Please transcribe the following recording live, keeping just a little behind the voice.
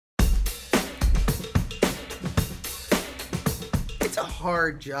It's a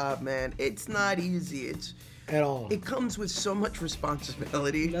hard job, man. It's not easy. It's at all. It comes with so much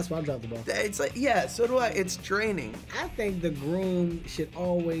responsibility. That's why I dropped the ball. It's like, yeah, so do I. It's draining. I think the groom should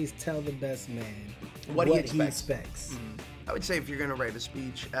always tell the best man What he expects. I would say if you're going to write a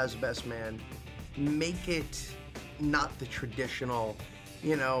speech as a best man, make it not the traditional,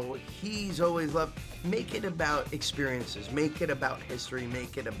 he's always loved. Make it about experiences. Make it about history.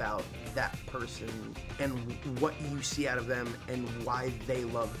 Make it about that person and what you see out of them and why they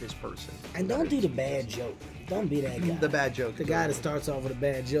love this person. And don't do the bad joke. Don't be that guy. The bad joke. The guy that starts off with a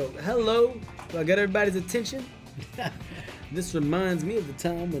bad joke. Hello. Do I get everybody's attention? This reminds me of the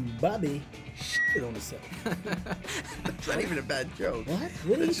time when Bobby shit on himself. That's not even a bad joke. What?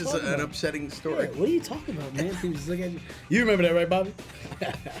 What are you It's just talking an about? upsetting story. Yeah, what are you talking about, man? People just look at you. You remember that, right, Bobby?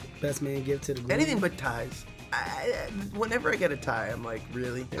 Best man gift to the groom. Anything but ties. Whenever I get a tie, I'm like,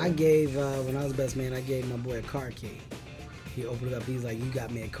 really? I gave, when I was best man, I gave my boy a car key. He opened it up. He's like, "You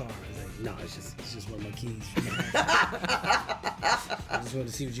got me a car." I was like, "No, it's just one of my keys." I just wanted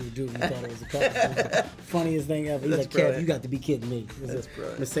to see what you would do. If you thought it was a car. It was the funniest thing ever. He's That's like, brilliant. "Kev, you got to be kidding me." That's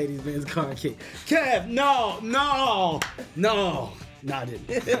brilliant. Mercedes-Benz car key. Kev, no, I didn't.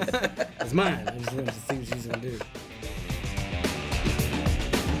 It's mine. I just wanted to see what she's gonna do.